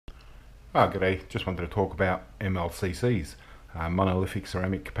Oh, g'day. Just wanted to talk about MLCCs, Monolithic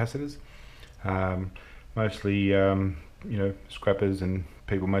Ceramic Capacitors. Um, Mostly, scrappers and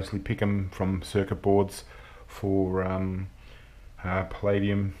people mostly pick them from circuit boards for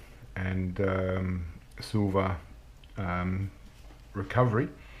palladium and silver um, recovery.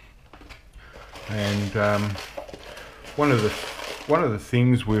 And one of the one of the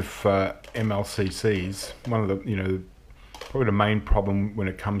things with MLCCs, one of the probably the main problem when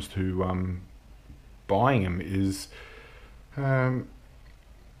it comes to buying them is um,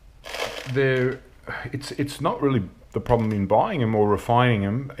 they're it's not really the problem in buying them or refining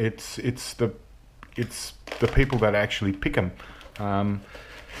them. It's the people that actually pick them,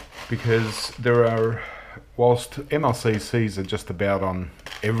 because there are, whilst MLCCs are just about on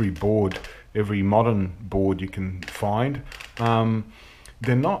every board, every modern board you can find,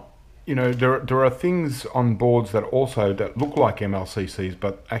 they're not. There are things on boards that look like MLCCs,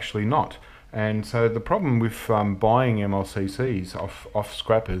 but actually not. And so the problem with buying MLCCs off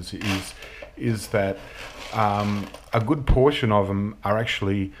scrappers is that a good portion of them are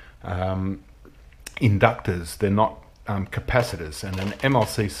actually inductors. They're not capacitors. And an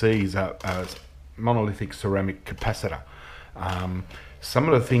MLCC is a monolithic ceramic capacitor. Some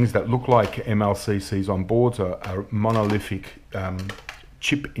of the things that look like MLCCs on boards are monolithic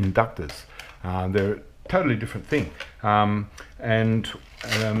chip inductors. They're a totally different thing.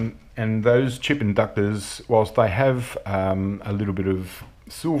 And those chip inductors, whilst they have a little bit of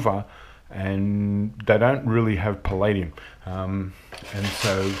silver, and they don't really have palladium. And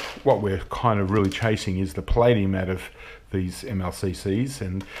so what we're kind of really chasing is the palladium out of these MLCCs,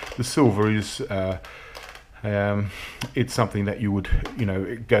 and the silver is it's something that you would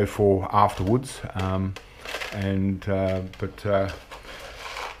go for afterwards. But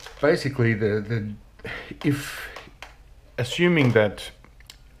basically, if assuming that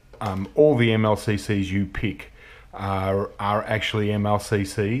all the MLCCs you pick are actually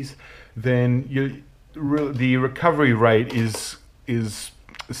MLCCs, then the recovery rate is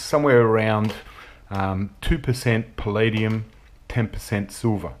somewhere around 2% palladium, 10%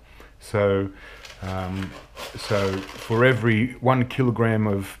 silver. So for every 1 kilogram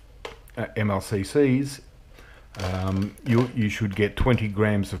of MLCCs, you should get 20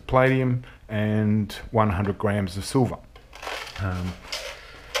 grams of palladium and 100 grams of silver.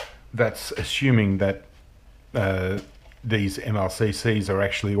 That's assuming that these MLCCs are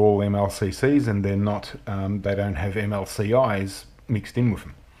actually all MLCCs, and they're not. They don't have MLCIs mixed in with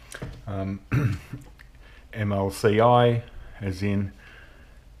them. MLCI, as in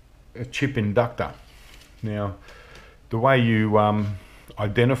a chip inductor. Now, the way you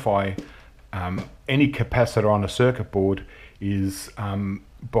identify any capacitor on a circuit board is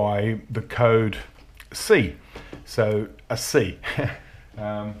by the code C. So a C.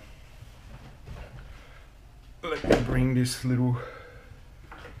 Let me bring this little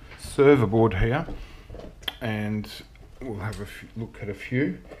server board here, and we'll have a look at a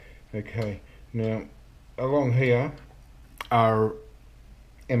few. Okay, now along here are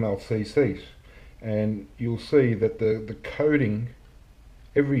MLCCs, and you'll see that the coding,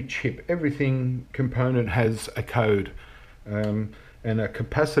 every chip, everything component has a code, and a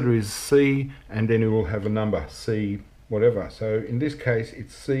capacitor is C, and then it will have a number, C whatever. So in this case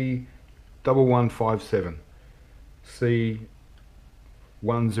it's C1157,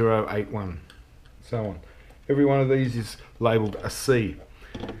 C1081, so on. Every one of these is labelled a C.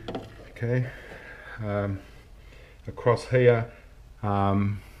 Okay, across here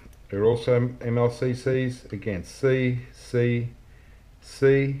they're also MLCCs, again C, C,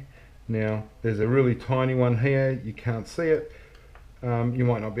 C. Now there's a really tiny one here, you can't see it, you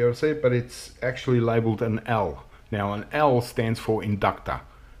might not be able to see it, but it's actually labelled an L. Now an L stands for inductor,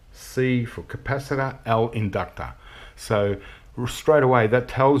 C for capacitor, L inductor. So straight away that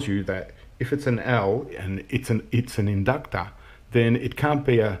tells you that if it's an L and it's an inductor, then it can't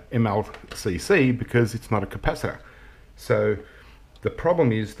be a MLCC because it's not a capacitor. So the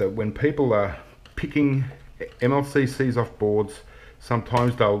problem is that when people are picking MLCCs off boards,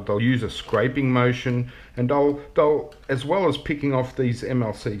 sometimes they'll use a scraping motion, and they'll as well as picking off these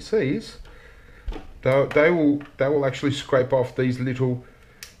MLCCs, they will actually scrape off these little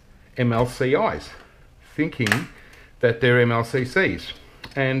MLCIs, thinking that they're MLCCs.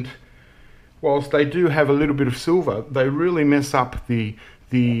 And whilst they do have a little bit of silver, they really mess up the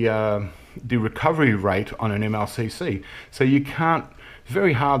recovery rate on an MLCC. So you can't. It's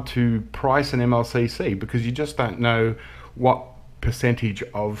very hard to price an MLCC because you just don't know what percentage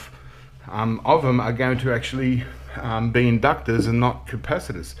of them are going to actually be inductors and not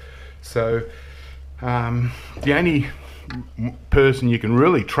capacitors. So the only person you can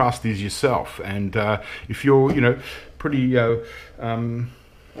really trust is yourself. And if you're, pretty,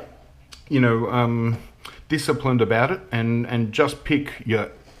 disciplined about it, and just pick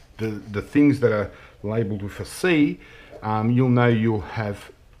the things that are labelled with a C, you'll know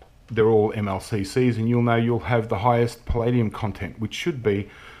they're all MLCCs, and you'll know you'll have the highest palladium content, which should be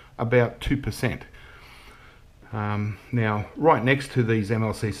about 2%. Now, right next to these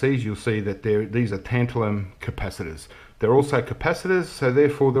MLCCs, you'll see that these are tantalum capacitors. They're also capacitors, so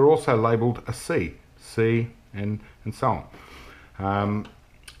therefore they're also labelled a C, and so on.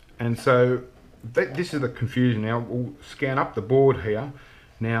 And so this is the confusion. Now we'll scan up the board here.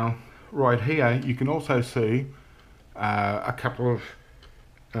 Now, right here, you can also see a couple of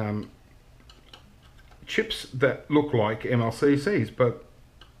chips that look like MLCCs, but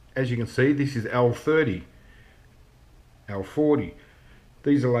as you can see, this is L30, L40.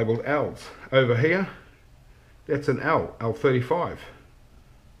 These are labelled Ls. Over here, that's an L, L35,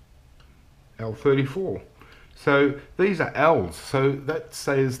 L34. So these are Ls, so that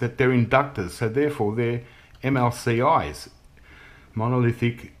says that they're inductors, so therefore they're MLCIs,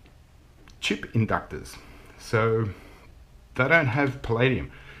 monolithic chip inductors. So they don't have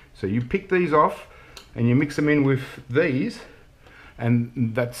palladium. So you pick these off and you mix them in with these,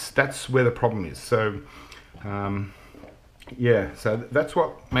 and that's where the problem is. So yeah, so that's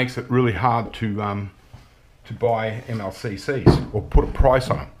what makes it really hard to buy MLCCs or put a price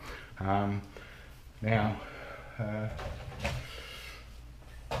on them. Now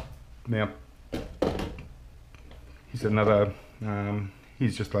here's another.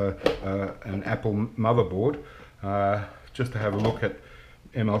 Here's just an Apple motherboard, just to have a look at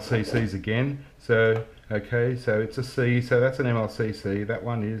MLCCs again. So okay, so it's a C, so that's an MLCC. That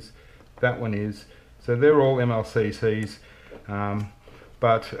one is. So they're all MLCCs,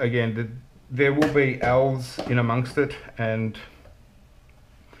 but again, there will be Ls in amongst it, and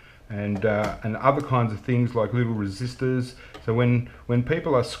other kinds of things like little resistors. So when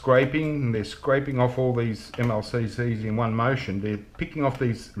people are scraping, they're scraping off all these MLCCs in one motion. They're picking off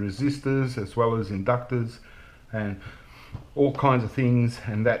these resistors as well as inductors and all kinds of things,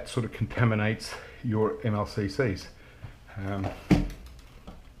 and that sort of contaminates your MLCCs.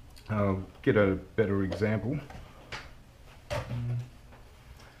 I'll get a better example.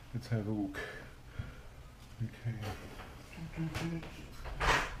 Let's have a look. Okay.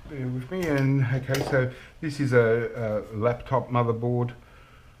 Bear with me. And okay, so this is a laptop motherboard,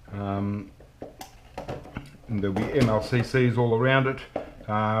 and there'll be MLCCs all around it,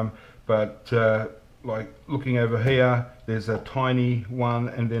 but like looking over here, there's a tiny one,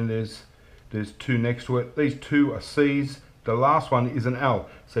 and then there's two next to it. These two are C's. The last one is an L.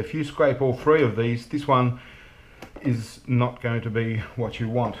 So if you scrape all three of these, this one is not going to be what you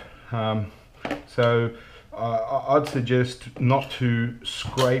want. So I'd suggest not to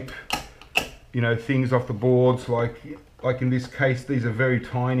scrape, things off the boards. Like in this case, these are very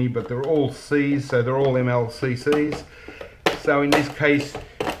tiny, but they're all C's, so they're all MLCCs. So in this case,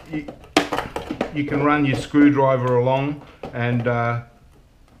 you can run your screwdriver along and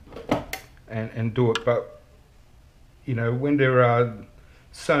do it. But when there are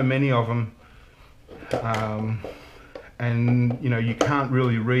so many of them, and you can't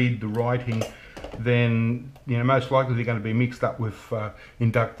really read the writing, then most likely they're going to be mixed up with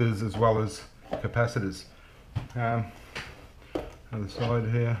inductors as well as capacitors. Other side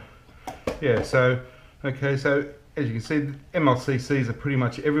here. Yeah, so okay, so as you can see, MLCCs are pretty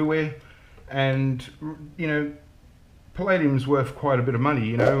much everywhere, and palladium's worth quite a bit of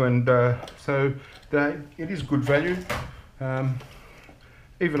money, and so it is good value.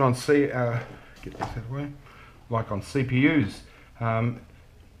 Even on get this out of the way, like on CPUs,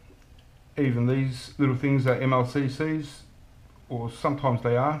 even these little things are MLCCs, or sometimes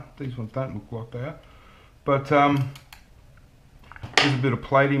they are. These ones don't look like they are, but there's a bit of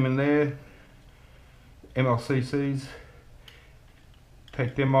palladium in there. MLCCs,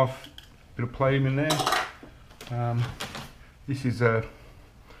 take them off, bit of palladium in there. This is an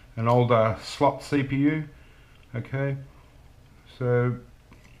older slot CPU. Okay, so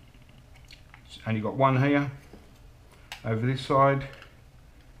it's only got one here. Over this side,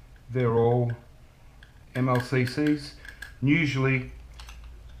 they're all MLCCs. And usually,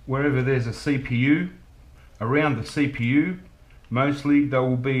 wherever there's a CPU, around the CPU, mostly there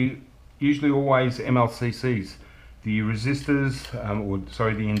will be usually always MLCCs. The resistors,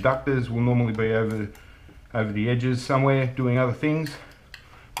 the inductors will normally be over the edges somewhere doing other things.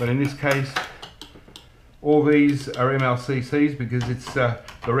 But in this case, all these are MLCCs because it's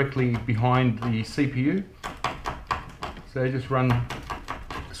directly behind the CPU. So just run a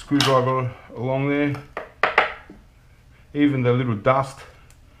screwdriver along there, even the little dust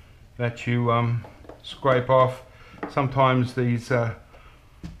that you scrape off. Sometimes these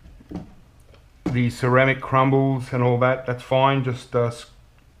ceramic crumbles and all that, that's fine. Just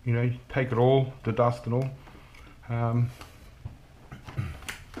you know, take it all, the dust and all.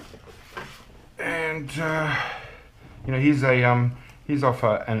 You know, here's off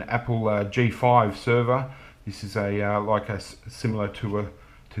an Apple G5 server. This is a like a similar to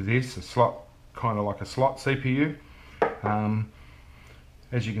this, a slot, kind of like a slot CPU.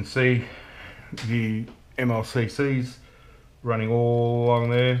 As you can see, the MLCCs running all along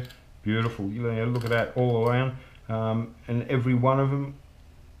there. Beautiful. You know, look at that all around, and every one of them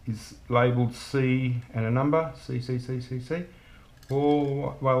is labelled C and a number, C, C, C, C, C,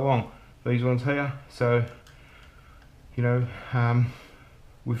 all the way along. These ones here. So, you know,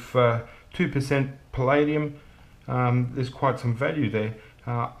 with 2% palladium, there's quite some value there.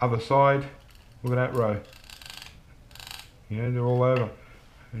 Other side, look at that row. You know, they're all over.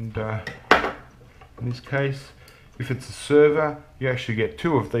 And in this case, if it's a server, you actually get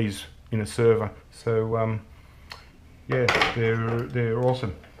 2 of these in a server. So yeah, they're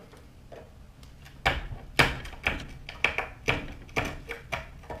awesome.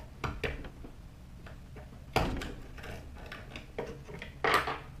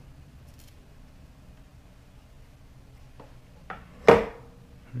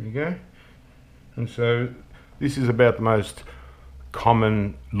 There you go. And so this is about the most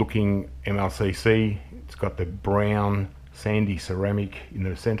common looking MLCC. It's got the brown sandy ceramic in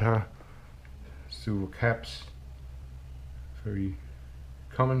the center, silver caps, very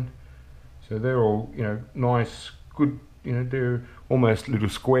common. So they're all, you know, nice, good, you know, they're almost little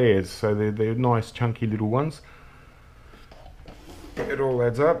squares, so they're nice chunky little ones. It all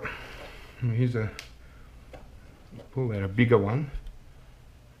adds up. And here's a, pull out a bigger one.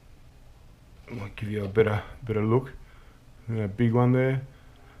 Might give you a better look. A big one there.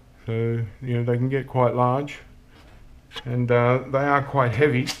 So, you know, they can get quite large, and they are quite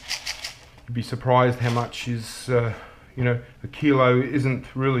heavy. You'd be surprised how much is, you know, a kilo isn't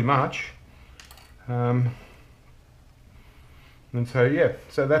really much. And so yeah,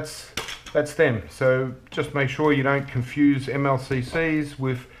 so that's them. So just make sure you don't confuse MLCCs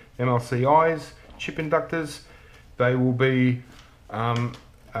with MLCIs, chip inductors. They will be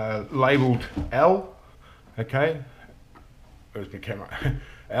labeled L, okay? Where's my camera?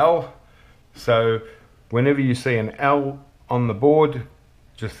 L. So whenever you see an L on the board,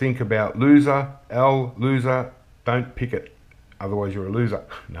 just think about loser, L, loser, don't pick it, otherwise you're a loser.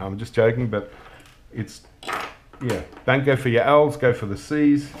 No, I'm just joking, but it's, yeah, don't go for your L's, go for the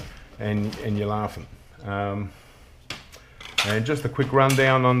C's, and you're laughing. And just a quick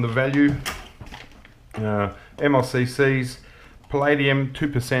rundown on the value. MLCCs, palladium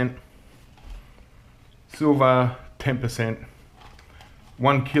 2%, silver 10%.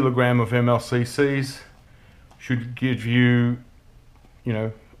 1 kilogram of MLCCs should give you, you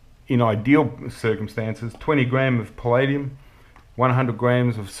know, in ideal circumstances, 20 grams of palladium, 100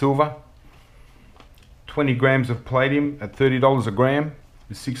 grams of silver. 20 grams of palladium at $30 a gram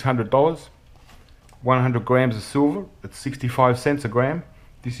is $600. 100 grams of silver at 65 cents a gram.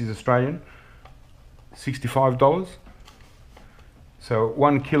 This is Australian. $65. So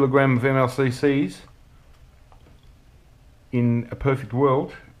 1 kilogram of MLCCs in a perfect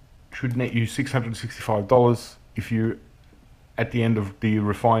world should net you $665 if you at the end of the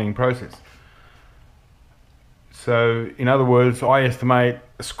refining process. So in other words, I estimate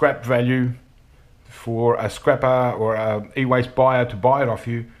a scrap value for a scrapper or a eWaste buyer to buy it off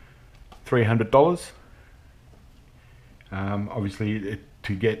you, $300. Obviously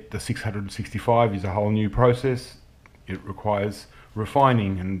to get the 665 is a whole new process. It requires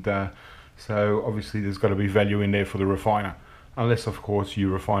refining, and so obviously there's got to be value in there for the refiner, unless of course you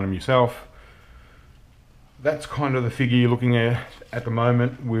refine them yourself. That's kind of the figure you're looking at the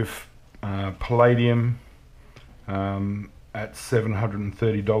moment with palladium at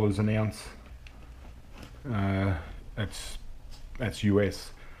 $730 an ounce. That's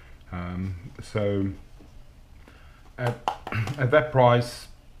US. So at that price,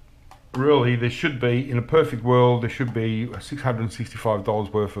 really, there should be, in a perfect world, there should be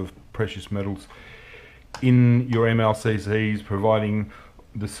 $665 worth of precious metals in your MLCCs, providing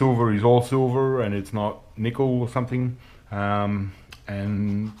the silver is all silver and it's not nickel or something, and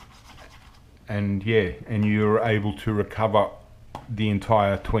yeah, and you're able to recover the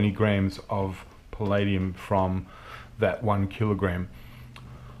entire 20 grams of palladium from that 1 kilogram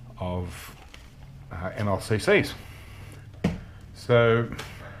of MLCCs. So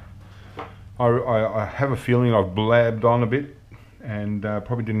I have a feeling I've blabbed on a bit and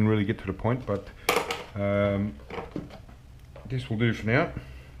probably didn't really get to the point, but this will do for now.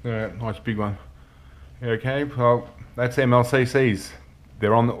 Nice big one. Okay, well, that's MLCCs.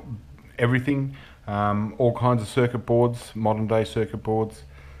 They're on everything, all kinds of circuit boards, modern day circuit boards.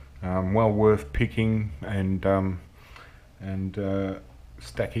 Well worth picking and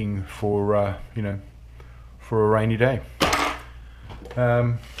stacking for you know, for a rainy day.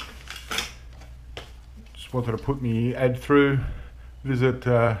 Just wanted to put me ad through. Visit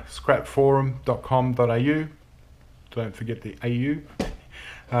scrapforum.com.au. Don't forget the AU.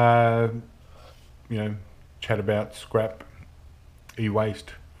 You know, chat about scrap,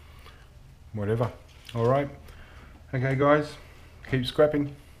 e-waste, whatever. All right. Okay, guys, keep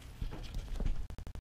scrapping.